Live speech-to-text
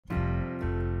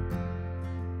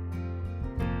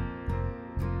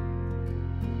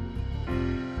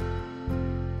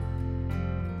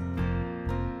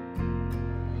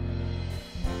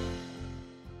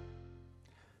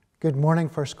Good morning,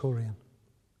 First Coleraine,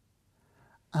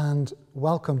 and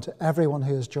welcome to everyone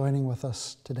who is joining with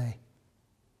us today.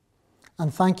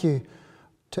 And thank you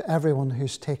to everyone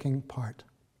who's taking part.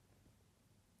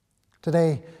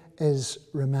 Today is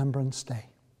Remembrance Day.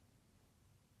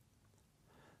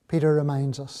 Peter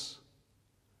reminds us,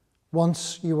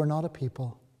 once you were not a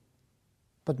people,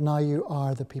 but now you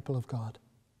are the people of God.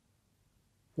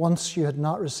 Once you had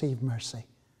not received mercy,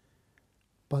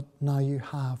 but now you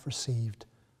have received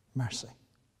mercy.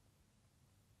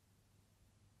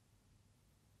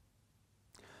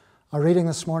 Our reading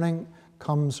this morning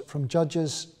comes from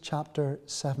Judges chapter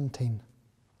 17.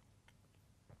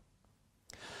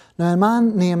 Now a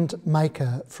man named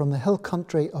Micah from the hill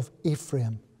country of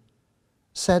Ephraim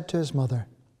said to his mother,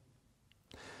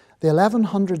 "The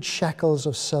 1,100 shekels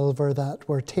of silver that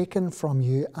were taken from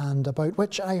you and about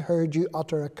which I heard you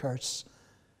utter a curse,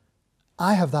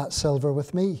 I have that silver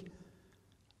with me.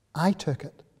 I took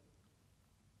it."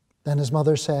 Then his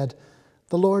mother said,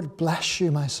 "The Lord bless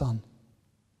you, my son."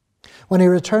 When he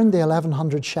returned the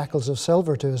 1,100 shekels of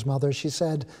silver to his mother, she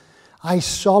said, "I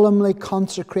solemnly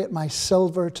consecrate my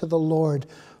silver to the Lord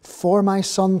for my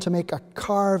son to make a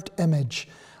carved image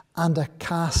and a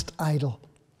cast idol.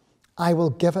 I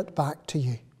will give it back to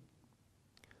you."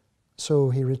 So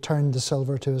he returned the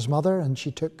silver to his mother, and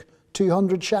she took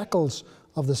 200 shekels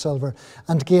of the silver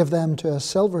and gave them to a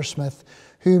silversmith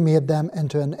who made them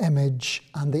into an image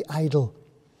and the idol,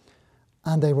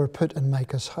 and they were put in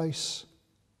Micah's house.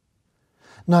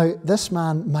 Now this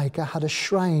man Micah had a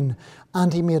shrine,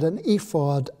 and he made an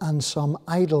ephod and some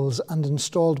idols and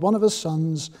installed one of his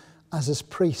sons as his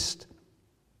priest.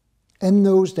 In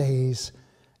those days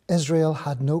Israel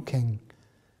had no king.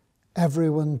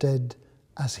 Everyone did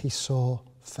as he saw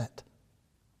fit.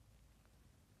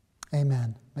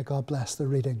 Amen. May God bless the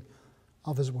reading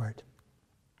of his word.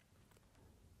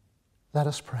 Let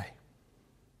us pray.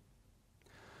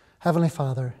 Heavenly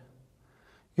Father,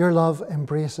 your love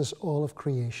embraces all of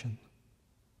creation.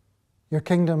 Your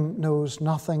kingdom knows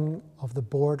nothing of the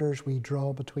borders we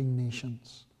draw between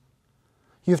nations.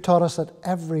 You've taught us that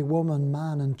every woman,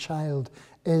 man, and child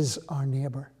is our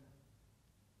neighbour.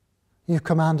 You've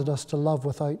commanded us to love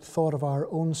without thought of our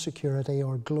own security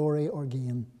or glory or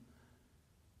gain.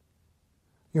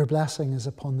 Your blessing is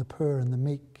upon the poor and the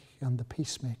meek and the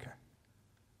peacemaker.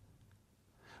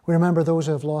 We remember those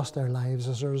who have lost their lives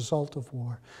as a result of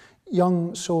war,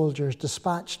 young soldiers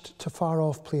dispatched to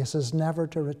far-off places never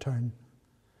to return,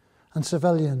 and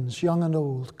civilians, young and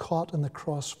old, caught in the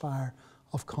crossfire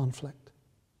of conflict.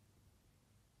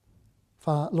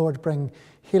 Lord, bring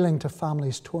healing to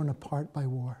families torn apart by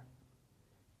war.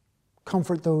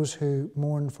 Comfort those who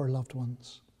mourn for loved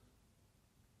ones.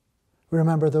 We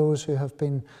remember those who have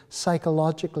been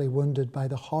psychologically wounded by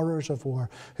the horrors of war,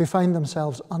 who find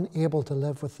themselves unable to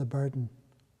live with the burden.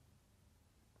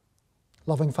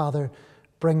 Loving Father,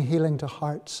 bring healing to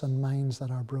hearts and minds that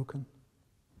are broken.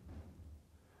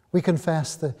 We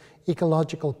confess the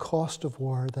ecological cost of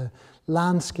war, the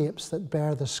landscapes that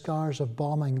bear the scars of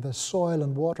bombing, the soil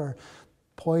and water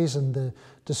poison, the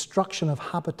destruction of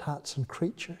habitats and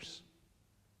creatures.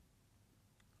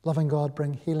 Loving God,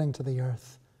 bring healing to the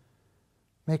earth.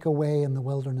 Make a way in the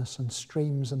wilderness and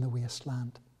streams in the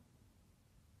wasteland.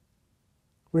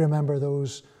 We remember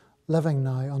those living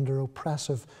now under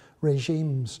oppressive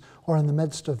regimes or in the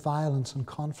midst of violence and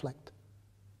conflict.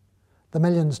 The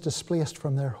millions displaced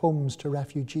from their homes to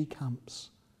refugee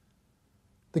camps.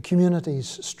 The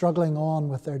communities struggling on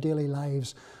with their daily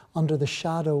lives under the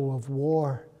shadow of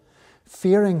war,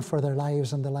 fearing for their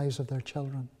lives and the lives of their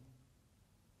children.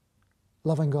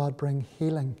 Loving God, bring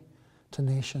healing to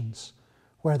nations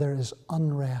where there is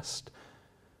unrest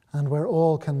and where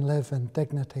all can live in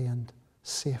dignity and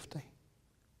safety.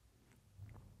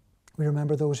 We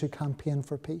remember those who campaign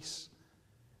for peace,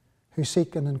 who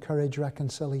seek and encourage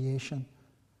reconciliation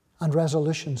and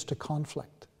resolutions to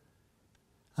conflict,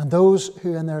 and those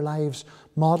who in their lives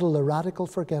model the radical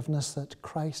forgiveness that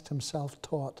Christ himself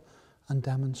taught and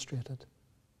demonstrated.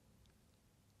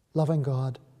 Loving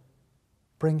God,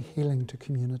 bring healing to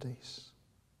communities.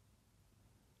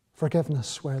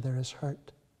 Forgiveness where there is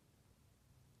hurt,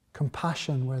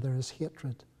 compassion where there is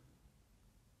hatred,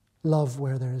 love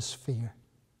where there is fear.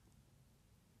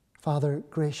 Father,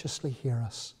 graciously hear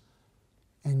us.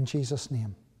 In Jesus'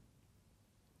 name,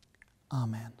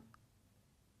 amen.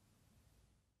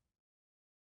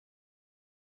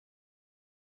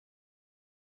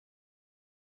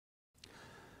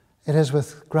 It is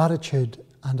with gratitude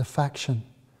and affection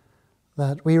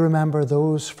that we remember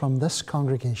those from this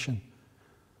congregation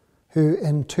who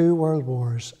in 2 world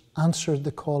wars answered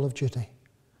the call of duty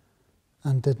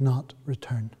and did not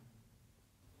return.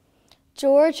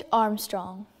 George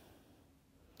Armstrong,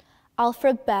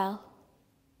 Alfred Bell,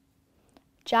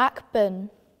 Jack Boone,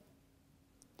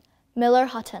 Miller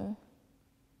Hutton,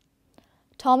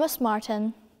 Thomas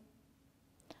Martin,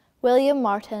 William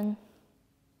Martin,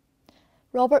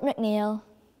 Robert McNeill,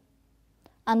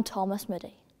 and Thomas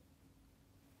Moody.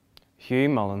 Hugh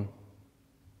Mullen,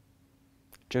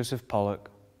 Joseph Pollock,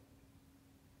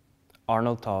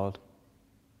 Arnold Todd,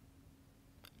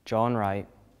 John Wright,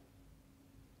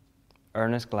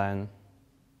 Ernest Glenn,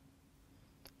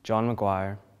 John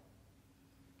Maguire,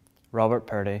 Robert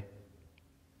Purdy,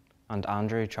 and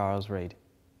Andrew Charles Reid.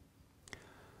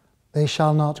 They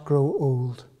shall not grow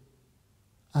old,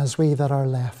 as we that are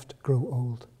left grow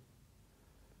old.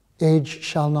 Age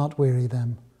shall not weary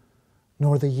them,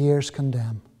 nor the years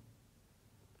condemn.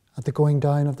 At the going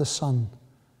down of the sun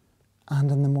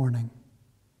and in the morning,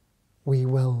 we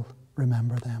will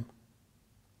remember them.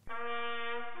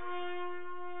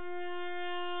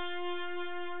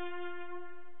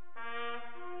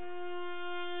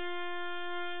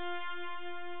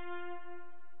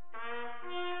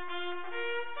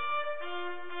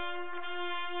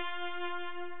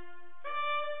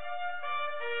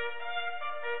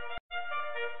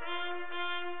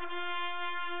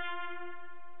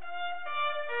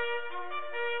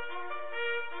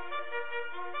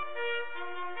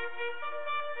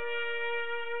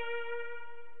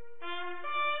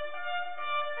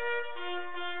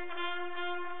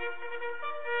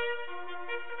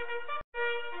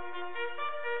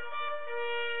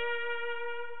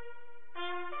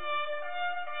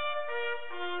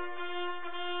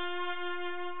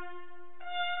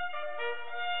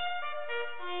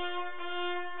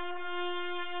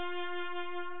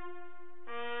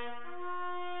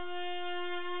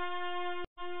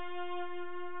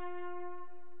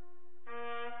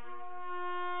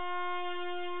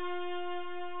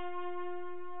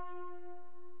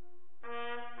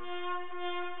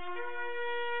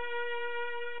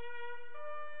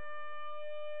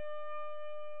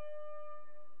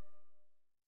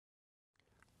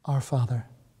 Our Father,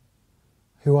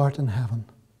 who art in heaven,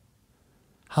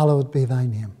 hallowed be thy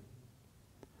name.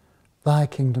 Thy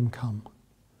kingdom come,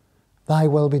 thy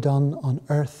will be done on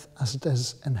earth as it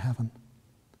is in heaven.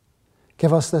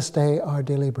 Give us this day our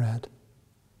daily bread,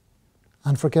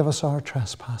 and forgive us our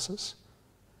trespasses,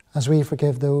 as we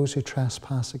forgive those who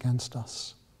trespass against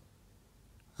us.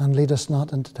 And lead us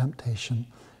not into temptation,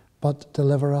 but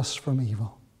deliver us from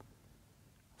evil.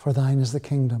 For thine is the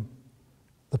kingdom,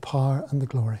 the power and the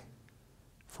glory,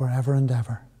 forever and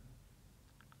ever.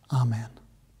 Amen.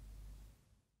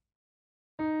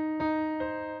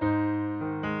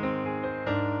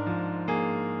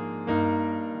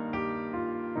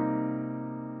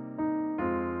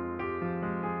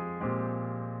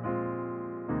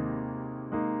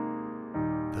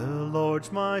 The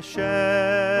Lord's my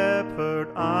shepherd,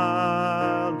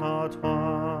 I'll not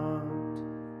want.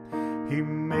 He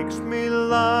makes me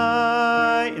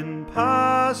lie in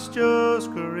pastures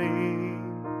green.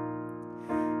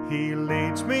 He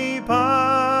leads me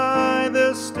by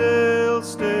the still,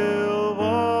 still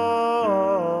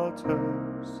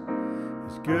waters.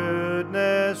 His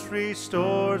goodness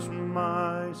restores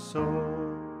my soul.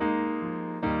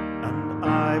 And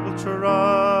I will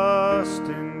trust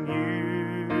in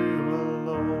you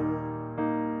alone.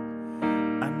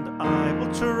 And I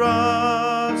will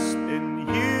trust in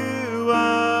you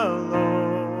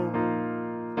alone.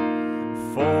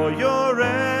 For your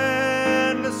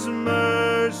endless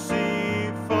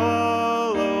mercy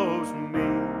follows me.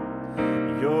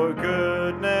 Your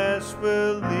goodness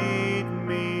will lead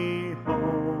me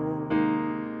home.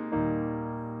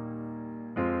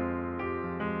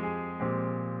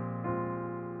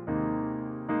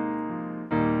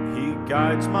 He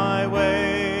guides my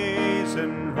ways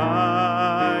in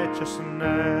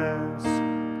righteousness,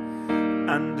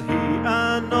 and he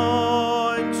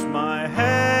anoints my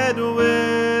head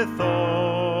with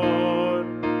oil,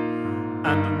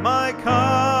 and my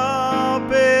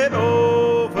cup it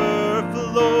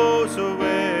overflows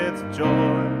with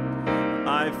joy.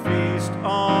 I feast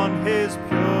on his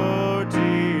pure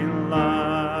delights,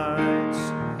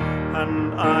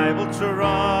 and I will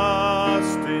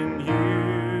trust in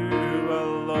you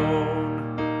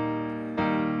alone.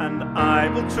 And I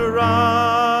will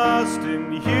trust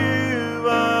in you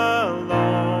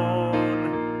alone.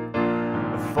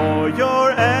 For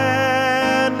your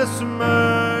endless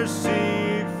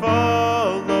mercy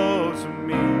follows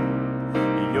me.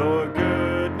 Your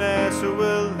goodness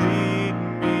will lead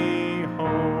me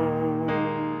home.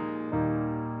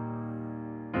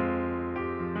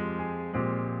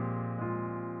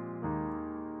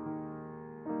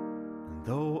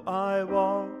 Though I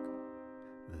walk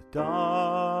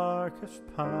darkest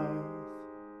path.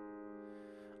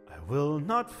 I will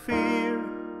not fear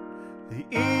the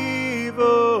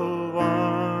evil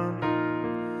one,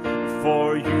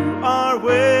 for you are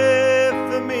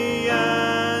with me,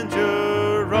 and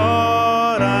your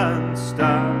rod and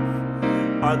staff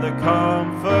are the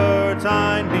comfort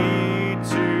I need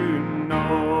to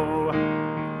know.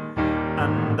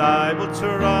 And I will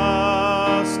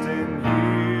trust in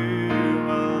you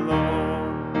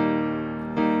alone,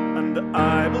 and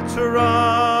I will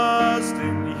trust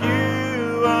in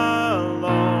you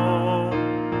alone,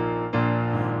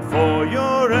 for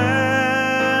your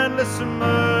endless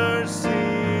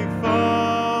mercy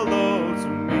follows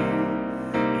me,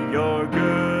 your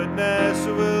goodness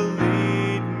will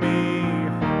lead me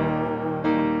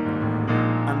home,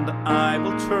 and I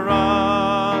will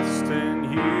trust in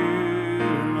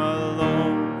you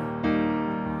alone,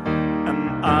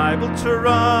 and I will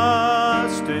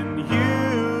trust in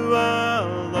you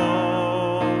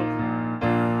alone,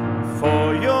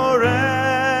 for your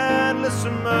endless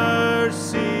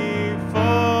mercy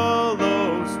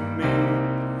follows me,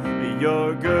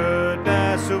 your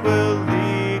goodness will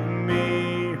lead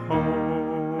me home.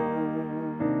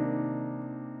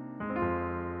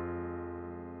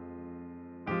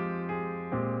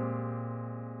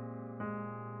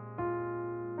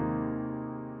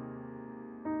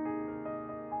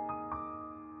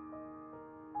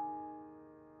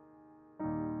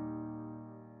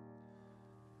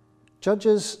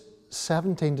 Judges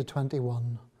 17 to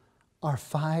 21 are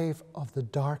 5 of the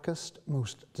darkest,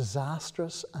 most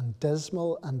disastrous and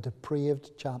dismal and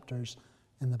depraved chapters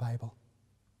in the Bible.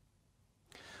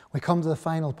 We come to the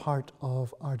final part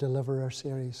of our Deliverer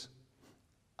series.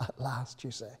 At last,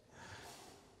 you say.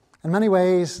 In many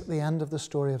ways, the end of the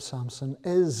story of Samson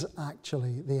is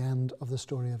actually the end of the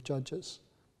story of Judges.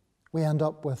 We end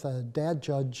up with a dead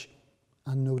judge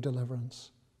and no deliverance.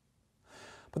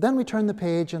 But then we turn the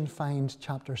page and find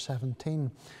chapter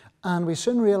 17, and we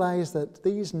soon realize that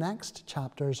these next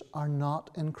chapters are not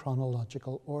in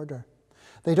chronological order.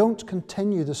 They don't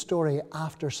continue the story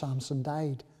after Samson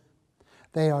died.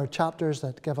 They are chapters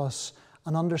that give us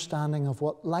an understanding of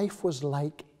what life was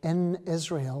like in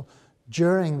Israel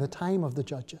during the time of the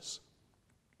Judges.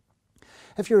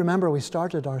 If you remember, we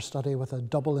started our study with a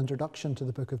double introduction to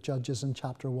the book of Judges in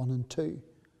chapter 1 and 2.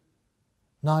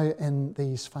 Now, in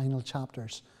these final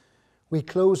chapters, we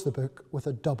close the book with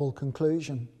a double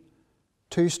conclusion.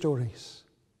 2 stories.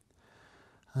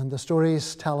 And the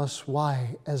stories tell us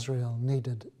why Israel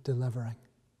needed delivering.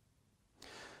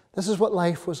 This is what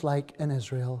life was like in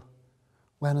Israel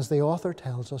when, as the author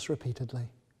tells us repeatedly,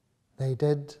 they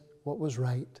did what was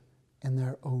right in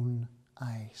their own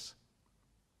eyes.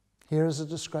 Here is a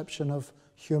description of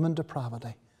human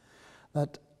depravity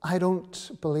that I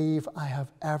don't believe I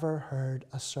have ever heard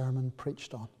a sermon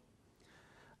preached on.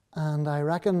 And I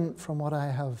reckon from what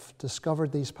I have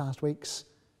discovered these past weeks,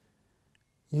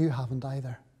 you haven't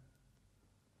either.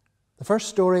 The first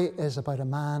story is about a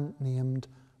man named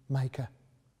Micah,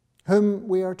 whom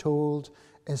we are told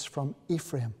is from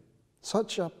Ephraim,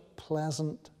 such a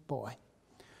pleasant boy,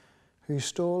 who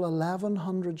stole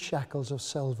 1,100 shekels of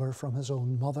silver from his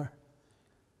own mother.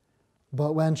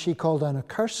 But when she called down a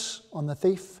curse on the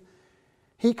thief,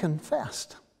 he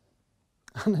confessed.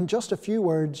 And in just a few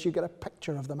words, you get a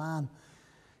picture of the man.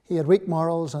 He had weak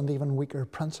morals and even weaker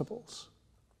principles.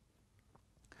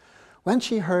 When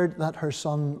she heard that her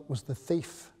son was the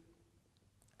thief,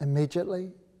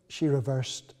 immediately she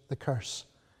reversed the curse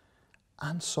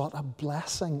and sought a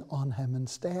blessing on him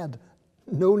instead.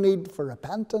 No need for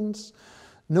repentance,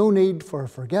 no need for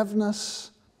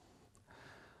forgiveness.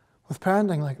 With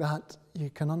parenting like that, you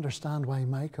can understand why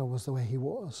Micah was the way he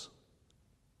was.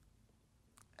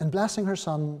 In blessing her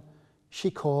son, she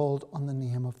called on the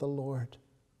name of the Lord,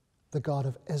 the God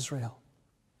of Israel.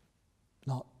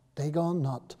 Not Dagon,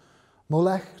 not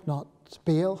Molech, not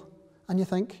Baal. And you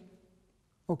think,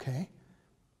 okay.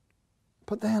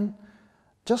 But then,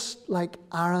 just like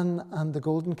Aaron and the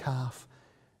golden calf,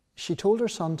 she told her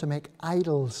son to make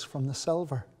idols from the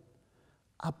silver.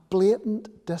 A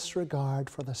blatant disregard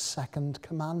for the second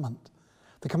commandment.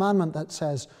 The commandment that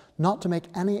says not to make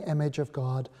any image of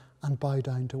God and bow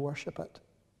down to worship it.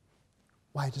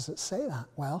 Why does it say that?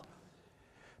 Well,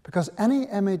 because any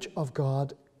image of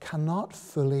God cannot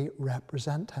fully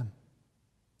represent him.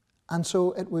 And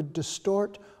so it would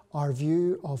distort our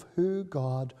view of who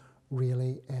God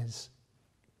really is.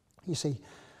 You see,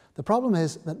 the problem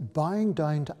is that bowing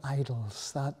down to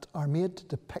idols that are made to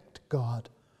depict God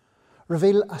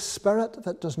reveal a spirit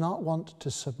that does not want to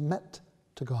submit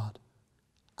to God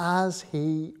as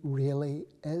he really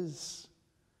is.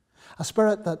 A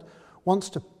spirit that wants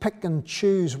to pick and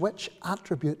choose which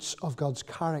attributes of God's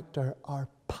character are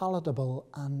palatable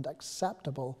and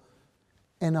acceptable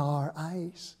in our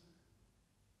eyes.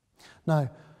 Now,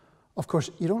 of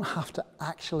course, you don't have to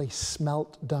actually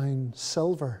smelt down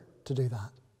silver to do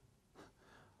that.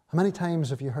 How many times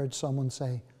have you heard someone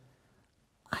say,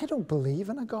 I don't believe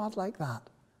in a God like that.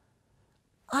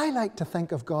 I like to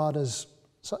think of God as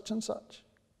such and such.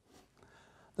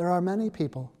 There are many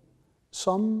people,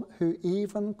 some who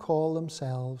even call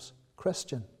themselves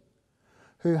Christian,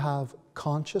 who have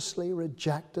consciously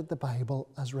rejected the Bible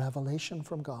as revelation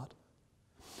from God.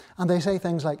 And they say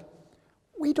things like,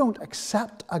 we don't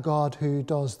accept a God who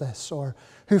does this or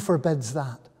who forbids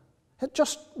that. It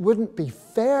just wouldn't be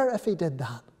fair if he did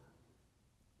that.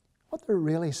 What they're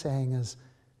really saying is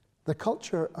the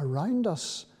culture around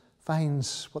us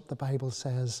finds what the Bible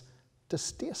says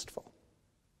distasteful.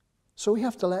 So we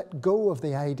have to let go of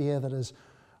the idea that is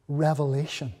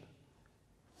revelation.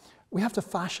 We have to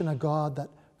fashion a God that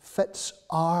fits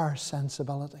our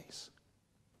sensibilities.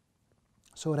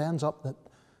 So it ends up that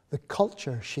the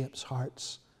culture shapes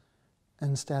hearts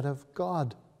instead of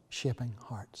God shaping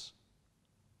hearts.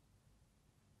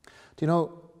 Do you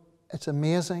know, it's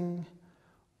amazing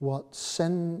what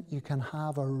sin you can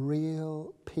have a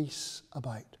real peace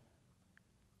about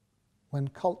when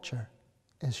culture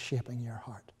is shaping your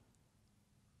heart.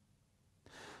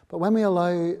 But when we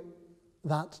allow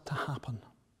that to happen,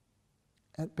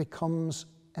 it becomes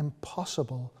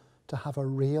impossible to have a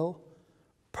real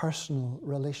personal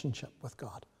relationship with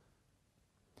God.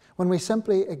 When we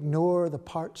simply ignore the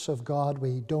parts of God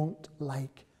we don't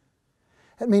like,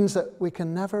 it means that we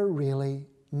can never really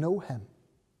know him.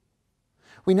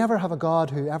 We never have a God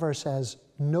who ever says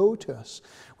no to us.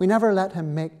 We never let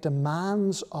him make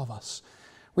demands of us.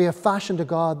 We have fashioned a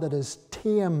God that is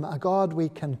tame, a God we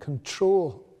can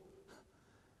control.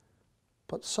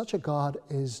 But such a God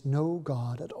is no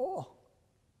God at all.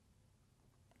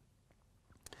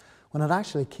 When it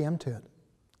actually came to it,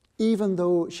 even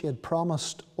though she had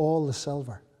promised all the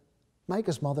silver,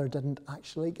 Micah's mother didn't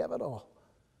actually give it all.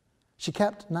 She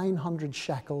kept 900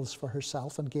 shekels for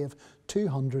herself and gave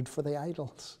 200 for the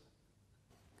idols.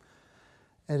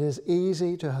 It is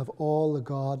easy to have all the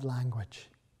God language,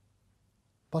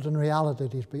 but in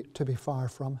reality to be far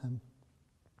from him.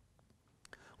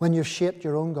 When you've shaped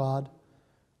your own God,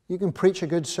 you can preach a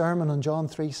good sermon on John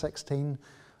 3:16,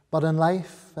 but in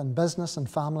life and business and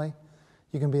family,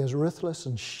 you can be as ruthless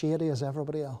and shady as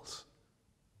everybody else.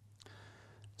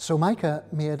 So Micah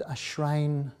made a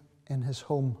shrine in his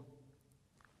home,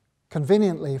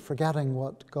 conveniently forgetting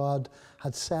what God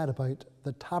had said about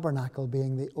the tabernacle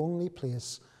being the only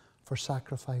place for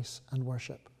sacrifice and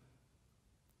worship.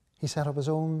 He set up his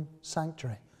own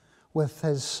sanctuary with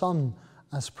his son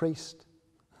as priest.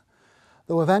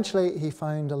 Though eventually he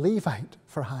found a Levite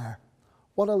for hire.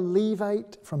 What a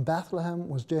Levite from Bethlehem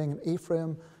was doing in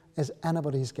Ephraim is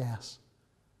anybody's guess.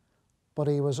 But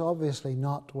he was obviously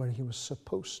not where he was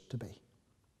supposed to be.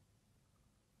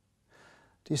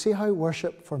 Do you see how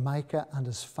worship for Micah and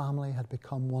his family had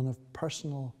become one of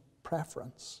personal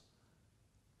preference?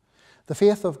 The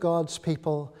faith of God's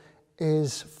people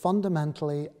is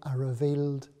fundamentally a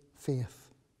revealed faith.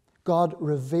 God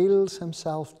reveals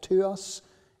himself to us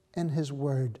in his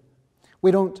word.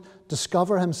 We don't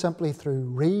discover him simply through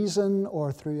reason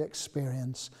or through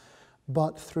experience,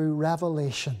 but through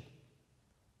revelation.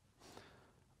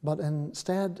 But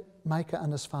instead, Micah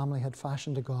and his family had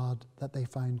fashioned a God that they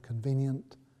found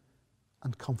convenient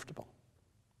and comfortable.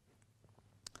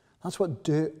 That's what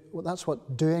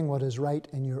doing what is right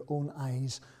in your own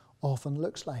eyes often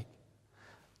looks like.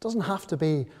 It doesn't have to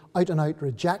be out-and-out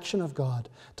rejection of God.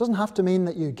 It doesn't have to mean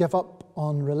that you give up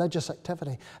on religious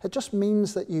activity. It just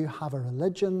means that you have a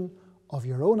religion of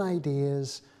your own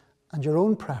ideas and your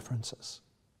own preferences.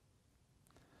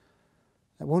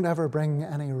 It won't ever bring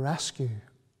any rescue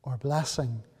or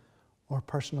blessing or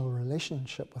personal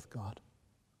relationship with God,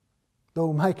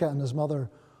 though Micah and his mother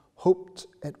hoped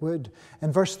it would.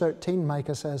 In verse 13,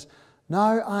 Micah says,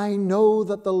 "Now I know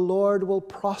that the Lord will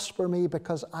prosper me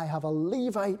because I have a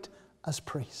Levite as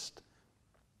priest."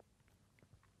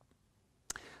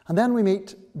 And then we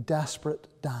meet desperate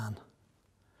Dan.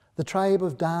 The tribe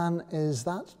of Dan is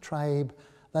that tribe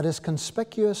that is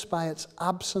conspicuous by its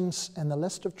absence in the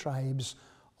list of tribes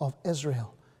of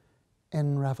Israel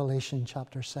in Revelation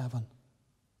chapter 7.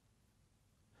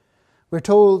 We're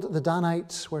told the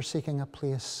Danites were seeking a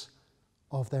place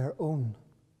of their own,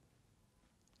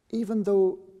 even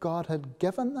though God had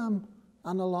given them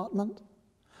an allotment,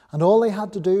 and all they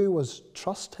had to do was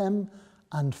trust him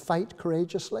and fight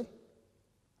courageously.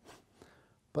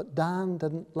 But Dan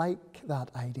didn't like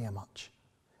that idea much.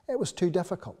 it was too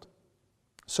difficult.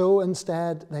 So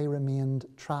instead, they remained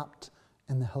trapped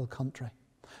in the hill country.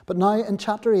 But now in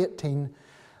chapter 18,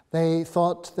 they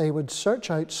thought they would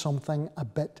search out something a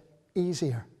bit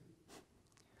easier.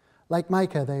 Like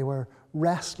Micah, they were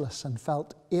restless and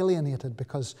felt alienated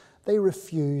because they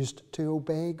refused to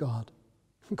obey God.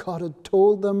 God had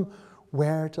told them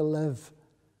where to live,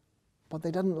 but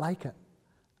they didn't like it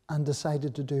and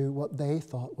decided to do what they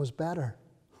thought was better,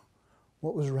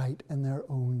 what was right in their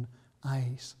own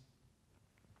eyes.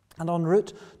 And en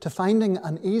route to finding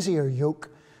an easier yoke,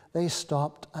 they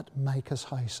stopped at Micah's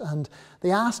house, and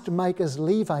they asked Micah's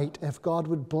Levite if God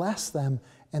would bless them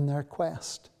in their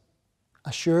quest.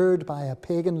 Assured by a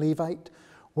pagan Levite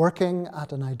working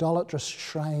at an idolatrous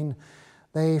shrine,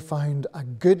 they found a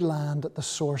good land at the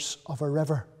source of a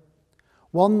river,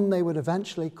 one they would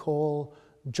eventually call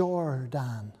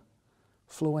Jordan,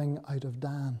 flowing out of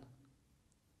Dan.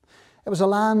 It was a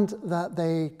land that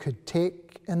they could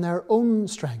take in their own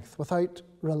strength without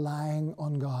relying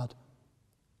on God.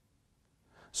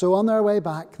 So on their way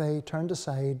back, they turned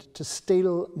aside to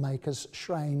steal Micah's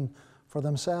shrine for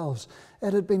themselves.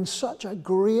 It had been such a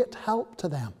great help to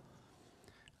them.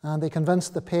 And they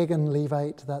convinced the pagan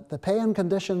Levite that the pay and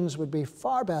conditions would be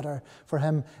far better for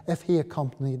him if he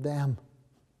accompanied them.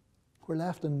 We're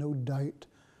left in no doubt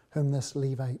whom this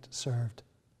Levite served: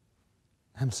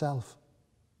 himself.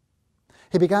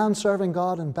 He began serving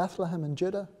God in Bethlehem in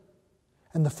Judah,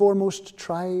 in the foremost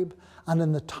tribe, and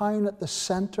in the town at the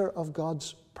center of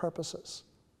God's purposes.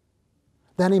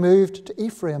 Then he moved to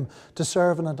Ephraim to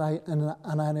serve in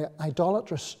an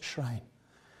idolatrous shrine,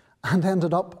 and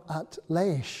ended up at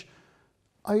Laish,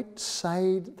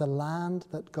 outside the land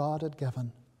that God had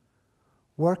given,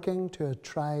 working to a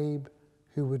tribe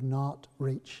who would not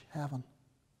reach heaven.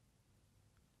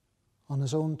 On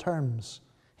his own terms,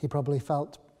 he probably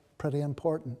felt pretty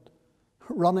important,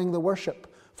 running the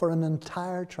worship for an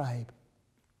entire tribe.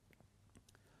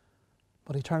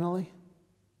 But eternally,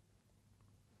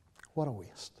 what a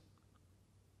waste.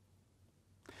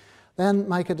 Then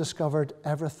Micah discovered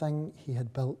everything he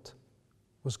had built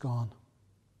was gone.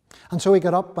 And so he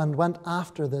got up and went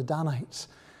after the Danites.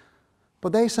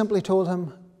 But they simply told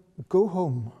him, "Go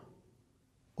home,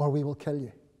 or we will kill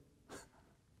you."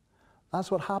 That's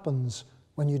what happens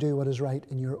when you do what is right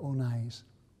in your own eyes.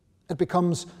 It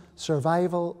becomes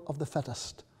survival of the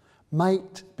fittest.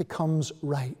 Might becomes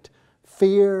right.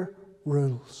 Fear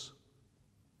rules.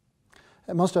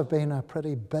 It must have been a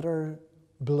pretty bitter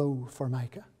blow for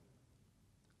Micah.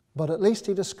 But at least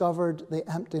he discovered the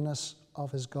emptiness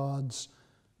of his gods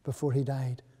before he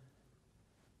died.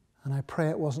 And I pray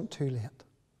it wasn't too late.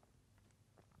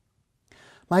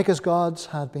 Micah's gods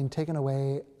had been taken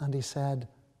away, and he said,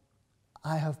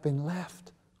 "I have been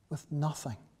left with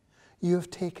nothing. You have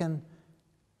taken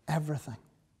everything."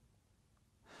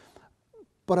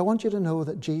 But I want you to know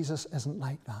that Jesus isn't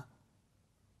like that.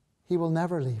 He will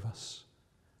never leave us,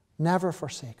 never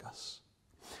forsake us.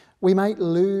 We might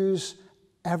lose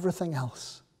everything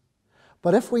else,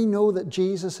 but if we know that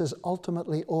Jesus is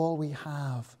ultimately all we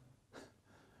have,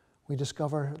 we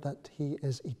discover that he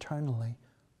is eternally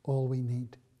all we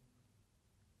need.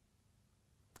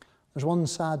 There's one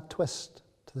sad twist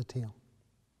to the tale.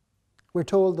 We're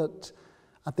told that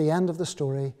at the end of the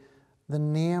story, the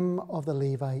name of the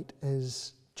Levite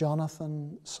is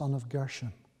Jonathan, son of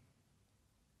Gershom.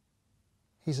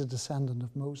 He's a descendant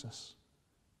of Moses.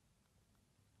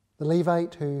 The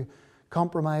Levite who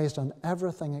compromised on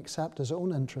everything except his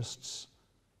own interests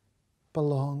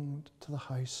belonged to the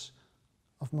house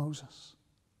of Moses.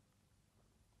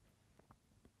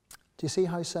 Do you see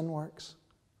how sin works?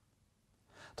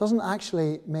 It doesn't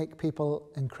actually make people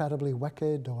incredibly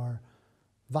wicked or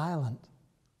violent.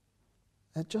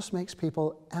 It just makes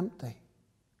people empty.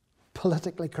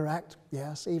 Politically correct,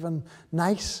 yes, even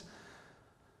nice,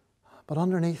 but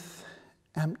underneath,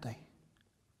 empty.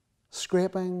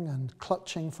 Scraping and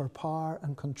clutching for power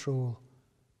and control.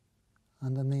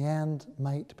 And in the end,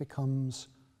 might becomes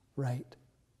right.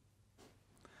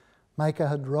 Micah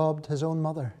had robbed his own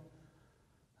mother,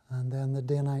 and then the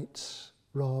Danites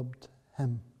robbed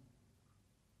him.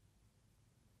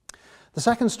 The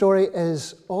second story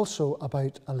is also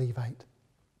about a Levite.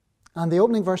 And the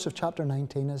opening verse of chapter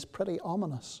 19 is pretty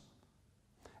ominous.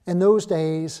 In those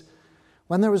days,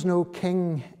 when there was no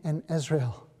king in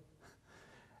Israel,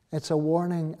 it's a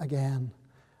warning again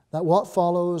that what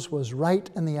follows was right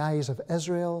in the eyes of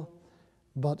Israel,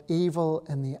 but evil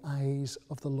in the eyes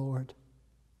of the Lord.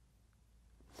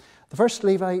 The first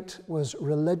Levite was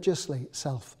religiously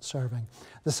self-serving.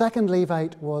 The second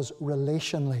Levite was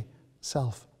relationally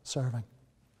self-serving.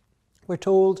 We're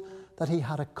told that he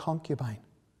had a concubine.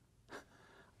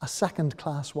 a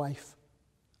second-class wife,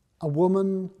 a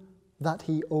woman that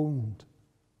he owned.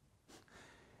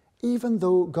 Even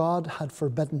though God had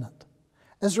forbidden it,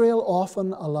 Israel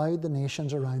often allowed the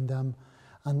nations around them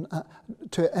and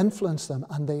to influence them,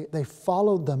 and they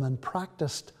followed them and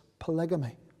practiced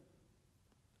polygamy.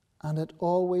 And it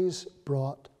always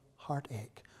brought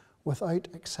heartache, without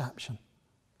exception.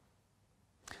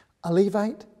 A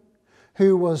Levite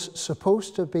who was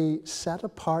supposed to be set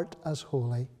apart as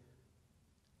holy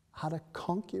had a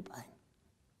concubine.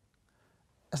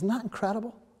 Isn't that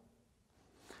incredible?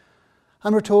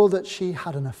 And we're told that she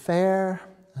had an affair,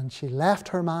 and she left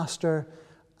her master,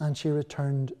 and she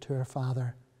returned to her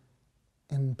father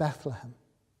in Bethlehem.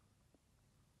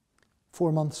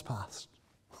 4 months passed.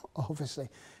 Obviously,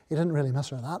 he didn't really miss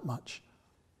her that much.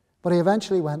 But he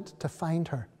eventually went to find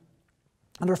her.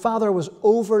 And her father was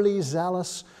overly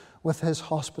zealous with his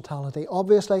hospitality.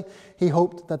 Obviously, he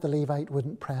hoped that the Levite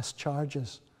wouldn't press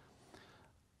charges.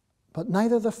 But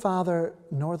neither the father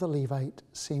nor the Levite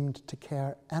seemed to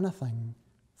care anything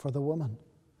for the woman.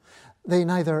 They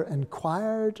neither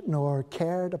inquired nor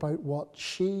cared about what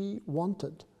she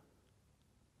wanted.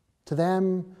 To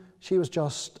them, she was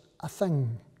just a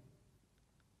thing,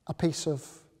 a piece of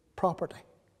property.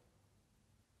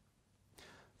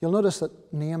 You'll notice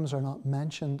that names are not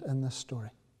mentioned in this story.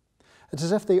 It's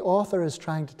as if the author is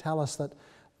trying to tell us that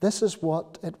this is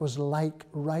what it was like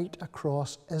right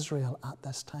across Israel at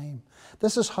this time.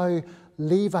 This is how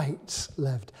Levites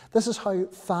lived. This is how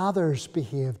fathers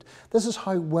behaved. This is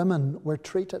how women were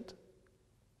treated.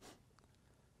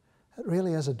 It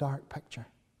really is a dark picture.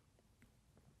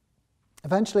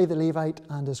 Eventually, the Levite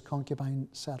and his concubine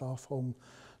set off home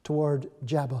toward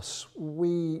Jebus.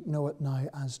 We know it now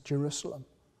as Jerusalem,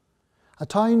 a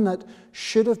town that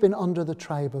should have been under the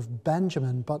tribe of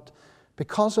Benjamin, but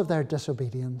because of their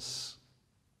disobedience,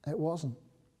 it wasn't.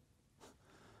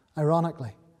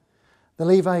 Ironically, the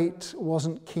Levite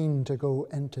wasn't keen to go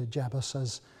into Jebus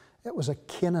as it was a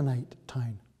Canaanite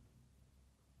town.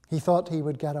 He thought he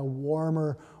would get a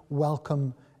warmer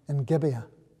welcome in Gibeah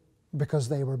because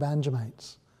they were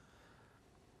Benjamites.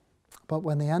 But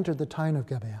when they entered the town of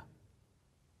Gibeah,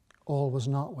 all was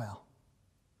not well.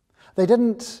 They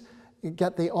didn't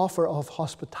get the offer of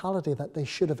hospitality that they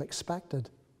should have expected.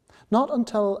 Not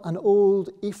until an old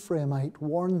Ephraimite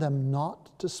warned them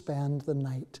not to spend the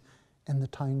night in the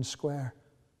town square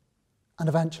and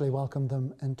eventually welcomed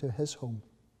them into his home.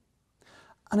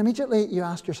 And immediately you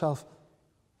ask yourself,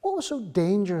 what was so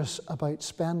dangerous about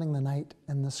spending the night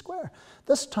in the square?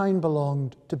 This town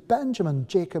belonged to Benjamin,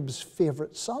 Jacob's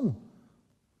favourite son.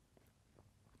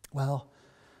 Well,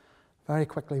 very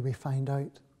quickly we find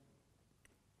out.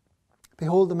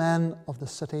 Behold, the men of the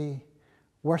city,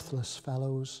 worthless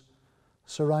fellows,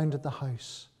 surrounded the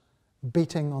house,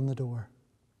 beating on the door.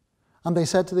 And they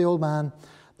said to the old man,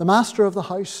 the master of the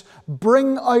house,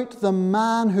 bring out the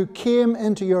man who came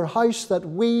into your house that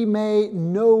we may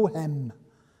know him.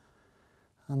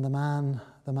 And the man,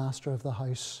 the master of the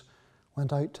house,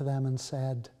 went out to them and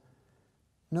said,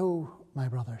 no, my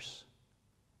brothers,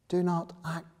 do not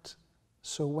act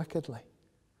so wickedly.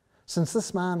 Since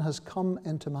this man has come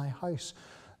into my house,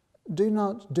 do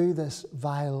not do this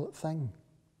vile thing.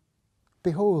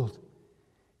 Behold,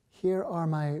 here are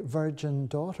my virgin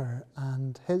daughter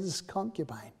and his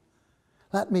concubine.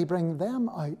 Let me bring them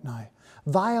out now,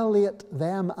 violate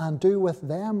them, and do with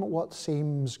them what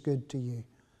seems good to you.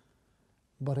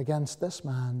 But against this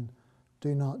man,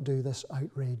 do not do this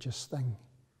outrageous thing.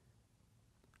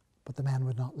 But the men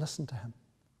would not listen to him.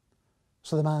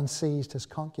 So the man seized his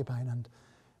concubine and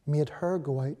made her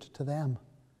go out to them.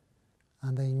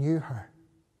 And they knew her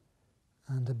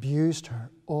and abused her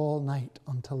all night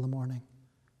until the morning.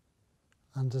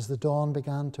 And as the dawn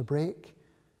began to break,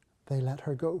 they let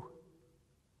her go.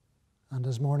 And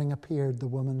as morning appeared, the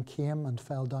woman came and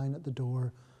fell down at the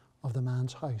door of the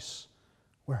man's house,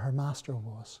 where her master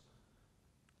was,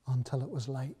 until it was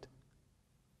light.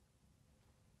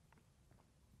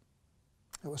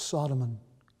 It was Sodom and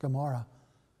Gomorrah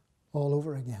all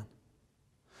over again.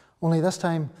 Only this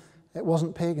time, it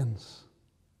wasn't pagans.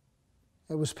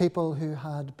 It was people who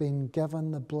had been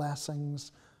given the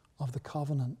blessings of the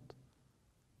covenant,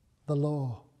 the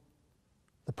law,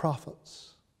 the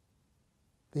prophets,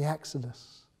 the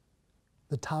Exodus,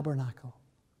 the tabernacle,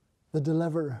 the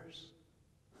deliverers.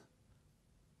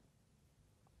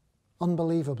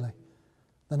 Unbelievably,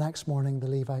 the next morning the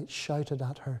Levite shouted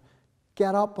at her,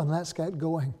 get up and let's get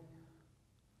going,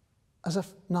 as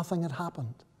if nothing had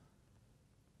happened,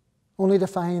 only to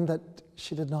find that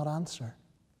she did not answer.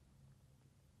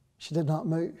 She did not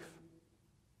move.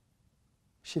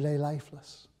 She lay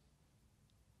lifeless.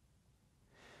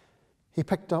 He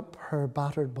picked up her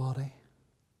battered body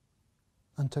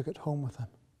and took it home with him.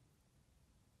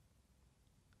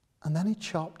 And then he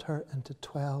chopped her into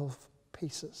 12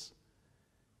 pieces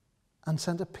and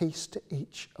sent a piece to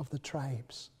each of the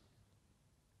tribes.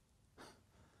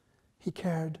 He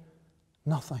cared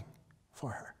nothing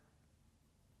for her.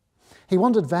 He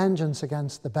wanted vengeance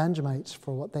against the Benjamites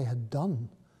for what they had done,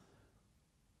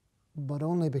 but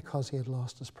only because he had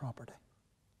lost his property.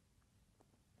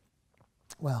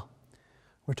 Well,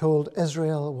 we're told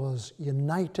Israel was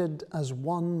united as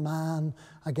one man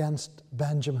against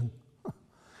Benjamin.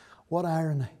 What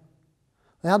irony.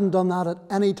 They hadn't done that at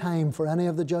any time for any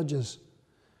of the judges,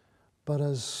 but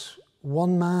as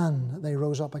one man they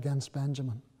rose up against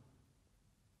Benjamin.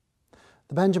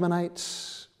 The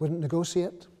Benjaminites wouldn't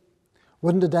negotiate,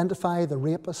 wouldn't identify the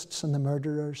rapists and the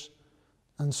murderers,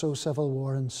 and so civil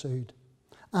war ensued.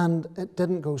 And it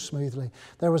didn't go smoothly.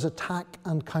 There was attack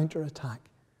and counterattack.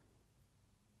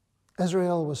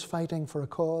 Israel was fighting for a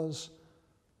cause.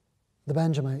 The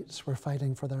Benjamites were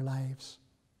fighting for their lives.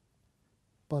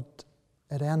 But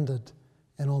it ended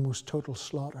in almost total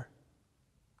slaughter.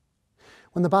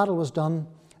 When the battle was done,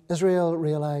 Israel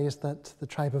realized that the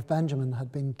tribe of Benjamin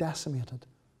had been decimated.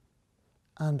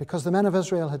 And because the men of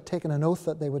Israel had taken an oath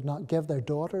that they would not give their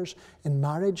daughters in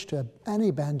marriage to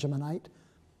any Benjaminite,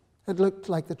 it looked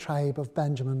like the tribe of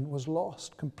Benjamin was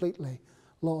lost, completely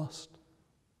lost.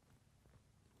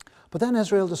 But then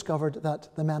Israel discovered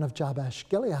that the men of Jabesh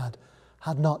Gilead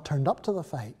had not turned up to the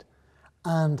fight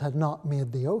and had not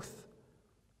made the oath.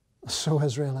 So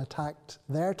Israel attacked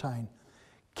their town,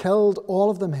 killed all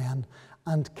of the men,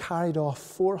 and carried off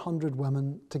 400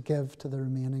 women to give to the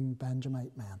remaining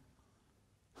Benjamite men.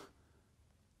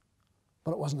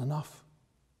 But it wasn't enough.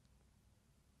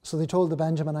 So they told the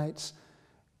Benjaminites,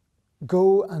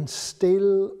 go and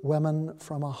steal women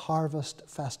from a harvest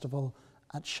festival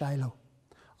at Shiloh.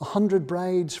 100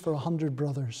 brides for 100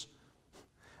 brothers.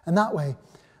 And that way,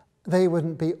 they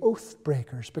wouldn't be oath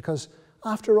breakers, because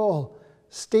after all,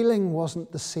 stealing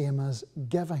wasn't the same as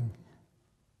giving.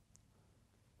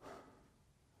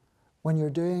 When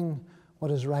you're doing what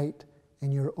is right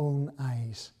in your own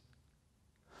eyes,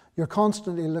 you're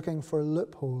constantly looking for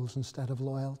loopholes instead of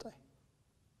loyalty.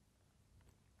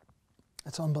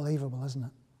 It's unbelievable, isn't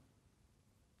it?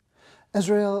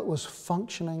 Israel was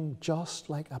functioning just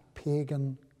like a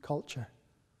pagan culture.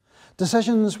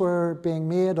 Decisions were being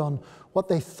made on what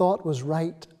they thought was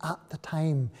right at the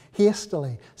time,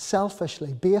 hastily,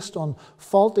 selfishly, based on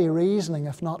faulty reasoning,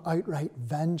 if not outright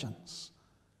vengeance.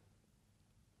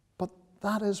 But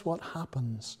that is what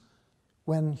happens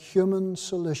when human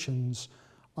solutions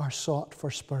are sought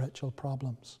for spiritual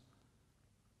problems.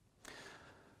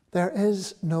 There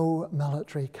is no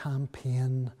military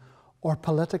campaign or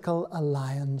political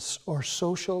alliance or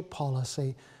social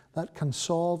policy that can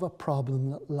solve a problem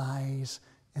that lies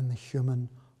in the human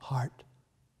heart.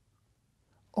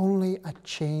 Only a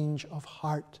change of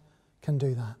heart can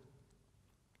do that.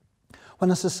 When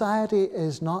a society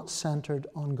is not centered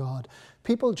on God,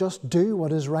 people just do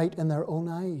what is right in their own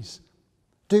eyes,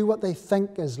 do what they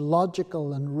think is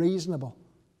logical and reasonable,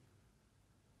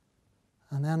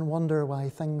 and then wonder why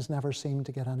things never seem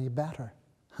to get any better,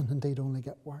 and indeed only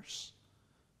get worse.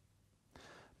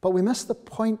 But we miss the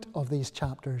point of these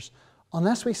chapters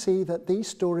unless we see that these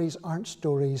stories aren't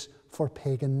stories for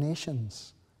pagan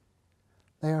nations.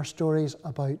 They are stories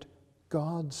about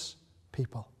God's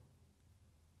people.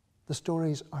 The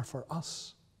stories are for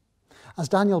us. As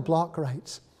Daniel Block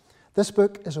writes, this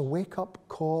book is a wake-up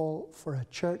call for a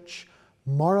church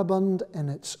moribund in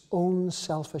its own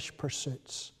selfish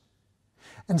pursuits.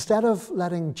 Instead of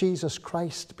letting Jesus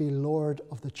Christ be Lord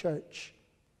of the church,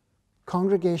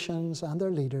 congregations and their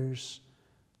leaders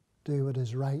do what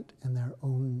is right in their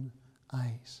own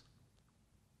eyes.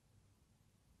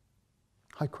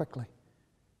 How quickly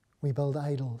we build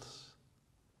idols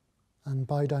and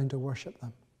bow down to worship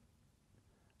them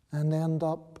and end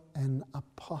up in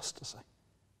apostasy.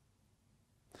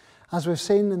 As we've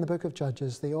seen in the book of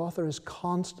Judges, the author is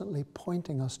constantly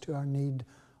pointing us to our need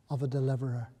of a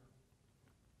deliverer.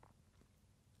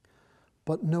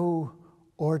 But no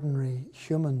ordinary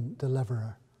human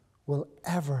deliverer will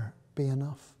ever be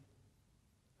enough.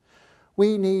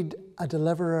 We need a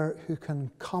deliverer who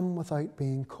can come without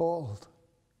being called,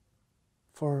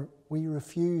 for we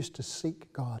refuse to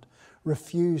seek God,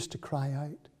 refuse to cry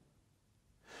out.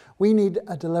 We need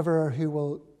a deliverer who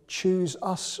will choose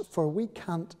us, for we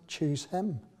can't choose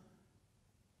him.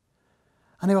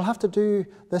 And he will have to do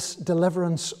this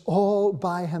deliverance all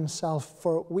by himself,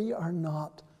 for we are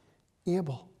not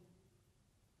able.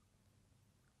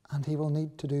 And he will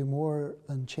need to do more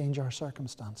than change our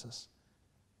circumstances.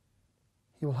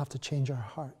 He will have to change our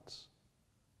hearts.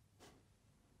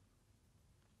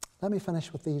 Let me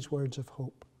finish with these words of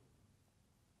hope.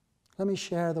 Let me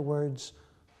share the words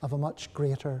of a much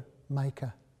greater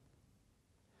Micah.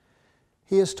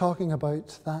 He is talking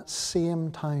about that same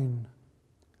town,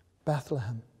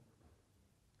 Bethlehem.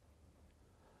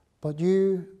 But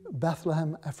you,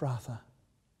 Bethlehem Ephrathah,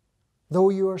 though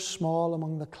you are small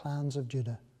among the clans of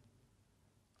Judah,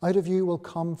 out of you will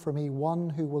come for me one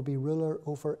who will be ruler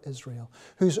over Israel,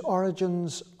 whose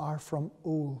origins are from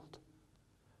old,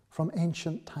 from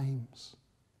ancient times.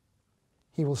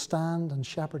 He will stand and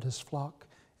shepherd his flock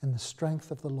in the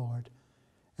strength of the Lord,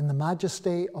 in the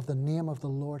majesty of the name of the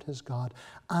Lord his God,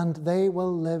 and they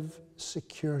will live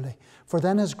securely. For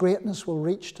then his greatness will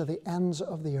reach to the ends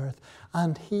of the earth,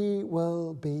 and he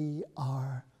will be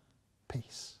our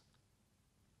peace.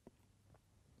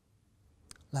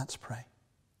 Let's pray.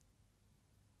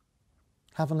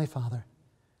 Heavenly Father,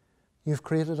 you've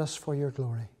created us for your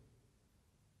glory.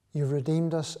 You've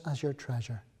redeemed us as your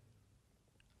treasure,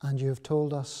 and you have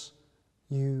told us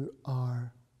you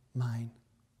are mine.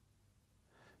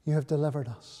 You have delivered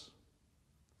us.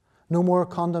 No more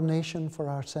condemnation for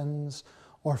our sins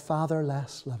or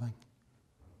fatherless living.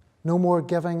 No more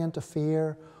giving into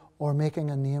fear or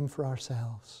making a name for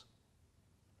ourselves.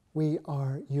 We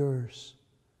are yours,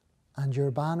 and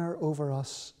your banner over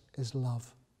us is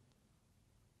love.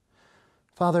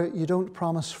 Father, you don't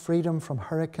promise freedom from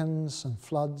hurricanes and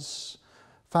floods,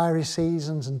 fiery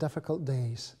seasons and difficult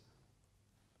days,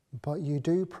 but you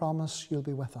do promise you'll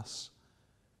be with us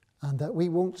and that we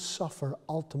won't suffer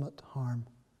ultimate harm.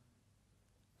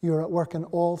 You are at work in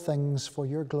all things for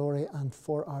your glory and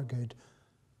for our good.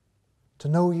 To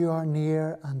know you are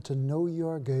near and to know you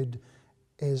are good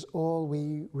is all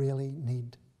we really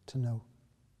need to know.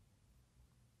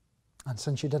 And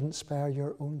since you didn't spare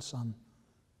your own Son,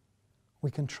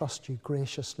 we can trust you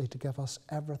graciously to give us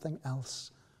everything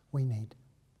else we need.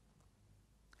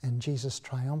 In Jesus'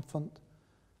 triumphant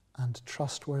and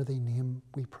trustworthy name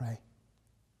we pray.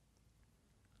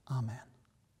 Amen.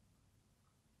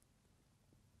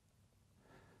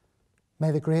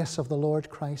 May the grace of the Lord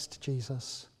Christ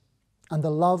Jesus and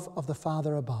the love of the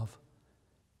Father above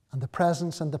and the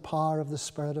presence and the power of the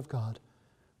Spirit of God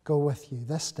go with you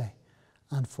this day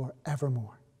and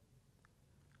forevermore.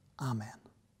 Amen.